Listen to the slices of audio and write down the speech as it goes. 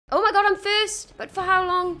first, but for how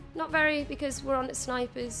long? Not very, because we're on at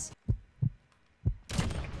snipers.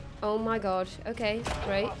 Oh my god. Okay,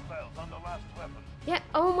 great. Yeah,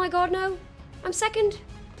 oh my god, no. I'm second.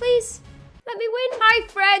 Please, let me win. Hi,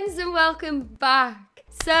 friends, and welcome back.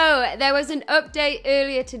 So, there was an update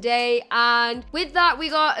earlier today, and with that, we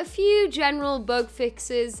got a few general bug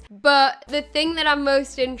fixes, but the thing that I'm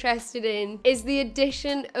most interested in is the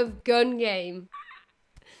addition of gun game.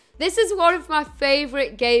 This is one of my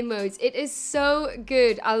favorite game modes. It is so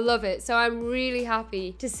good. I love it. So I'm really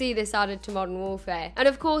happy to see this added to Modern Warfare. And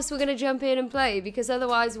of course, we're going to jump in and play, because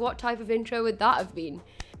otherwise, what type of intro would that have been?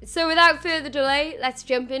 So without further delay, let's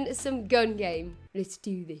jump into some gun game. Let's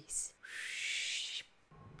do this.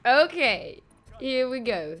 Okay, here we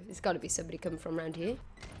go. There's got to be somebody coming from around here.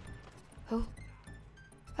 Oh.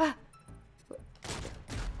 Ah.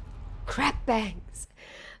 Crap bangs.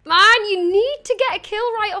 Man, you need to get a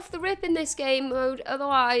kill right off the rip in this game mode.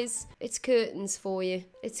 Otherwise, it's curtains for you.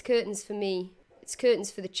 It's curtains for me. It's curtains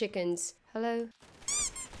for the chickens. Hello?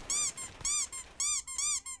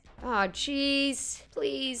 Oh, jeez.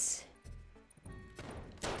 Please.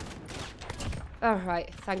 All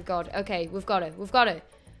right, thank God. Okay, we've got it. We've got it.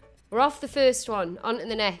 We're off the first one. On to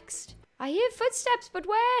the next. I hear footsteps, but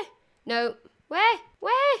where? No. Where?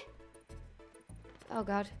 Where? Oh,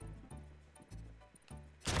 God.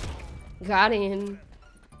 Got him.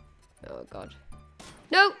 Oh, God.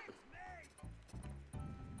 Nope.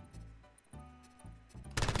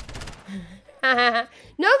 No, that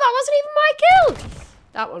wasn't even my kill.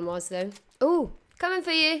 That one was, though. Oh, coming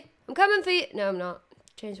for you. I'm coming for you. No, I'm not.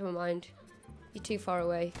 Changed my mind. You're too far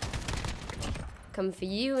away. Coming for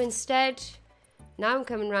you instead. Now I'm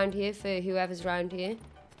coming round here for whoever's round here.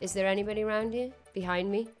 Is there anybody around here?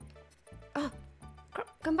 Behind me? Oh,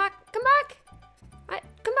 come back. Come back.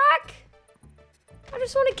 Come back. I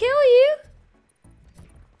just want to kill you.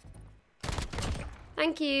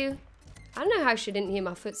 Thank you. I don't know how she didn't hear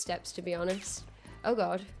my footsteps, to be honest. Oh,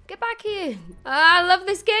 God. Get back here. I love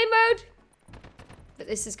this game mode. But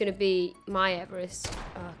this is going to be my Everest.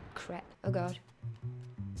 Oh, crap. Oh, God.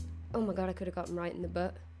 Oh, my God. I could have got him right in the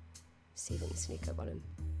butt. See if I can sneak up on him.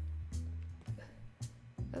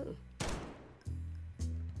 Oh.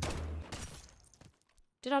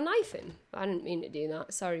 Did I knife him? I didn't mean to do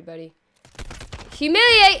that. Sorry, buddy.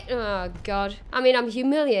 Humiliate! Oh, God. I mean, I'm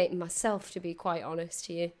humiliating myself, to be quite honest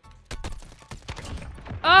here.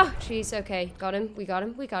 Oh, jeez. Okay. Got him. We got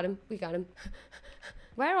him. We got him. We got him.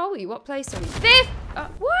 Where are we? What place are we? Fifth!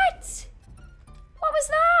 What? What was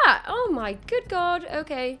that? Oh, my good God.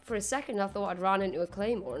 Okay. For a second, I thought I'd run into a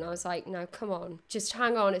claymore, and I was like, now, come on. Just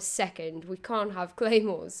hang on a second. We can't have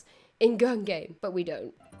claymores in gun game. But we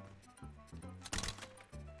don't.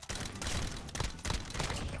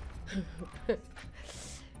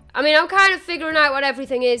 I mean, I'm kind of figuring out what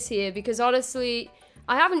everything is here, because honestly,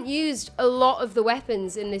 I haven't used a lot of the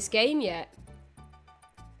weapons in this game yet.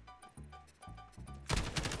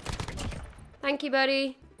 Thank you,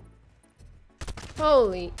 buddy.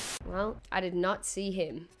 Holy. Well, I did not see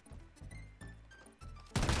him.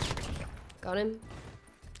 Got him.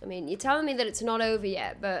 I mean, you're telling me that it's not over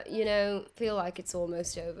yet, but, you know, feel like it's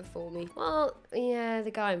almost over for me. Well, yeah,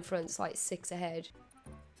 the guy in front's like 6 ahead.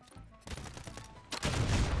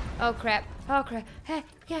 Oh, crap. Oh, crap. Hey,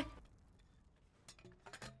 yeah.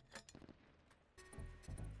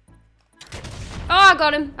 Oh, I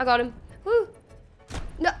got him. I got him. Woo.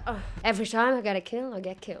 No. Oh. Every time I get a kill, I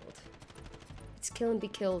get killed. It's kill and be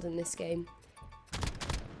killed in this game.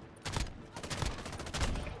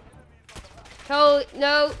 Holy,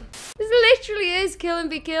 no. This literally is kill and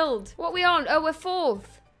be killed. What are we on? Oh, we're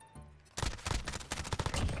 4th.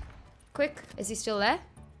 Quick. Is he still there?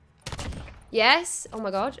 Yes. Oh,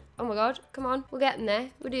 my God. Oh, my God. Come on. We're getting there.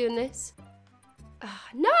 We're doing this.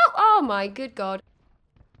 No. Oh, my good God.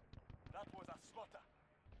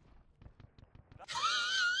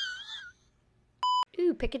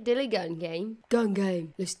 Ooh, Piccadilly gun game. Gun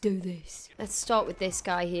game. Let's do this. Let's start with this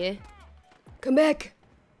guy here. Come back.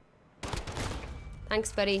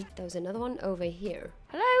 Thanks, buddy. There was another one over here.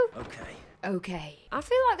 Hello? Okay. Okay. I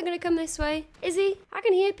feel like they're going to come this way. Is he? I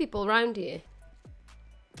can hear people around here.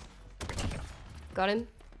 Got him.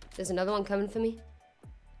 There's another one coming for me.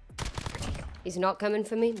 He's not coming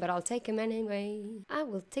for me, but I'll take him anyway. I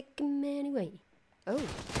will take him anyway. Oh.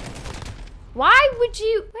 Why would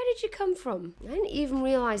you... Where did you come from? I didn't even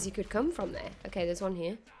realize you could come from there. Okay, there's one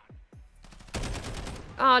here.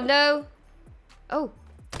 Oh, no. Oh.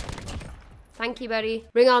 Thank you, buddy.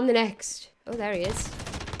 Bring on the next. Oh, there he is.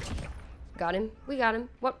 Got him. We got him.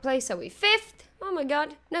 What place are we? 5th? Oh, my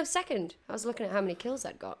God. No, 2nd. I was looking at how many kills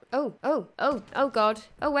I'd got. Oh, oh, oh, oh, God.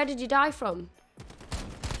 Oh, where did you die from?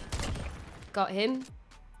 Got him.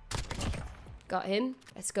 Got him.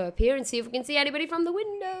 Let's go up here and see if we can see anybody from the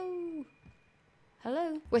window.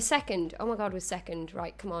 Hello? We're second. Oh my god, we're second.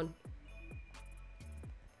 Right, come on.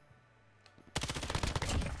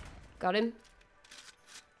 Got him.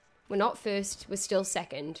 We're not first. We're still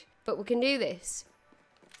second. But we can do this.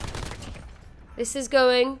 This is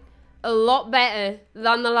going a lot better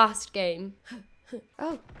than the last game.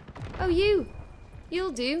 Oh. Oh, you.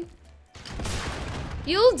 You'll do.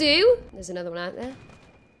 You'll do. There's another one out there.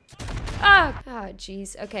 Ah,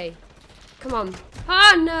 jeez. Okay. Come on.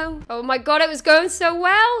 Ah, no. Oh my god, it was going so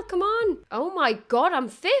well. Come on. Oh my god, I'm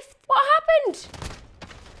fifth. What happened?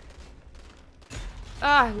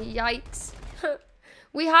 Ah, yikes.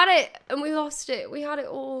 We had it and we lost it. We had it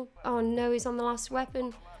all. Oh no, he's on the last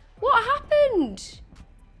weapon. What happened?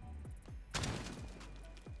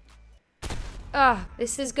 Ah,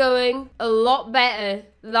 this is going a lot better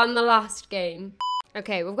than the last game.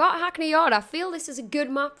 Okay, we've got Hackney Yard. I feel this is a good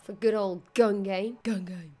map for good old gun game. Gun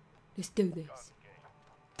game. Let's do this.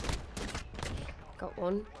 Got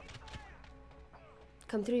one.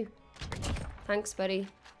 Come through. Thanks, buddy.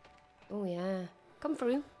 Oh, yeah. Come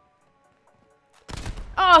through.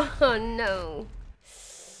 Oh, no.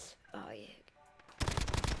 Oh, yeah.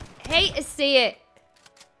 Hate to see it.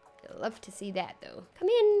 Love to see that, though. Come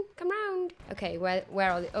in. Come round. Okay, where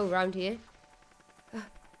are they? Oh, round here. Oh.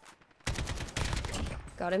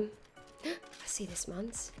 Got him. I see this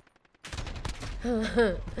man's.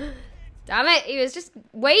 Damn it, he was just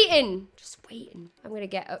waiting. Just waiting. I'm gonna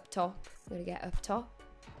get up top. I'm gonna get up top.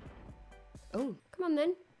 Oh, come on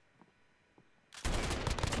then.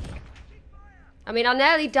 I mean, I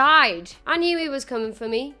nearly died. I knew he was coming for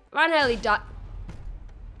me. I nearly died.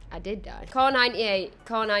 I did die. Car 98.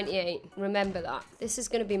 Car 98. Remember that. This is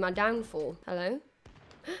gonna be my downfall. Hello?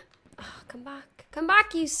 Oh, come back. Come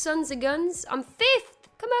back, you sons of guns. I'm fifth.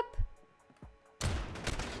 Come up.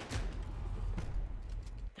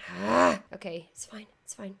 Ah, okay, it's fine.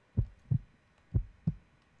 It's fine.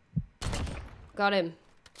 Got him.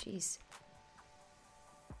 Jeez.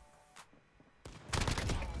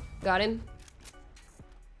 Got him.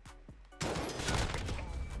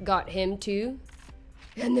 Got him too.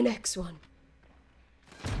 And the next one.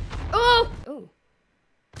 Oh! Oh.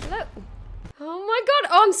 Hello. Oh my god.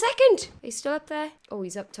 Oh, I'm second. He's still up there. Oh,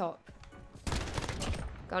 he's up top.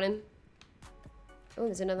 Got him. Oh,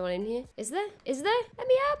 there's another one in here. Is there? Is there? Let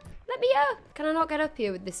me up. Let me up. Can I not get up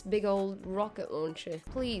here with this big old rocket launcher?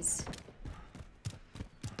 Please.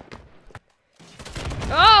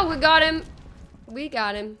 Oh, we got him. We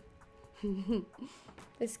got him.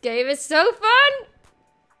 This game is so fun.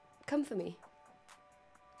 Come for me.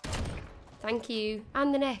 Thank you.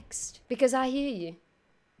 And the next. Because I hear you.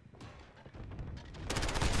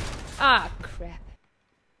 Ah, crap.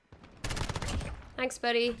 Thanks,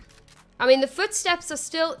 buddy. I mean, the footsteps are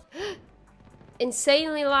still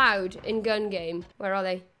insanely loud in gun game. Where are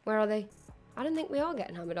they? Where are they? I don't think we are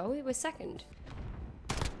getting hammered, are we? We're second.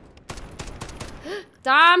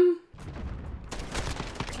 Damn.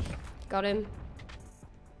 Got him.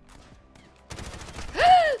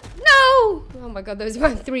 No! Oh my god, there's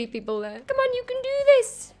about 3 people there. Come on, you can do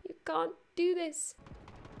this. You can't do this.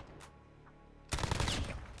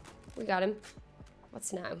 We got him.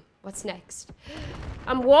 What's now? What's next?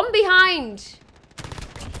 I'm 1 behind.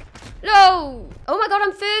 No! Oh my god,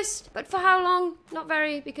 I'm first. But for how long? Not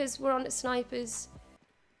very, because we're on at snipers.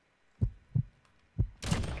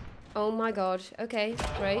 Oh my god. Okay,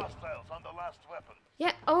 great.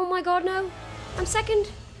 Yeah, oh my god, no. I'm second.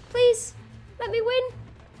 Please, let me win.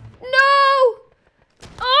 No! Oh,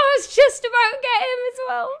 I was just about to get him as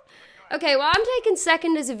well. Okay, well, I'm taking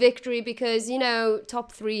second as a victory because, you know,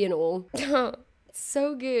 top 3 and all.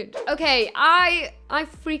 So good. Okay, I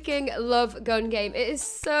freaking love gun game. It is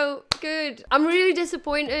so good. I'm really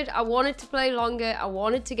disappointed. I wanted to play longer. I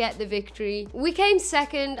wanted to get the victory. We came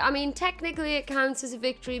second. I mean, technically it counts as a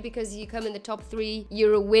victory because you come in the top 3,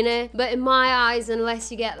 you're a winner. But in my eyes,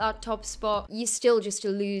 unless you get that top spot, you're still just a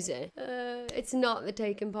loser. It's not the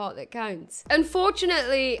taking part that counts.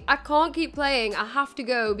 Unfortunately, I can't keep playing. I have to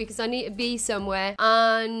go because I need to be somewhere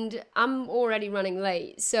and I'm already running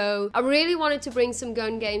late. So I really wanted to bring some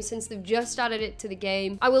gun games since they've just added it to the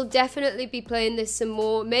game. I will definitely be playing this some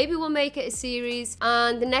more. Maybe we'll make it a series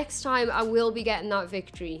and the next time I will be getting that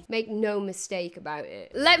victory. Make no mistake about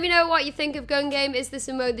it. Let me know what you think of gun game. Is this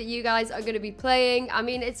a mode that you guys are going to be playing? I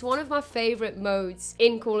mean, it's one of my favorite modes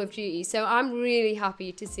in Call of Duty, so I'm really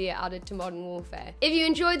happy to see it added to Modern Warfare. If you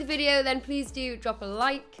enjoyed the video, then please do drop a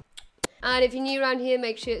like. And if you're new around here,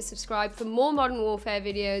 make sure to subscribe for more Modern Warfare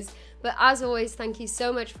videos. But as always, thank you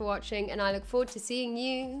so much for watching, and I look forward to seeing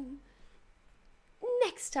you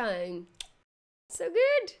next time. So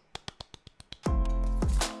good.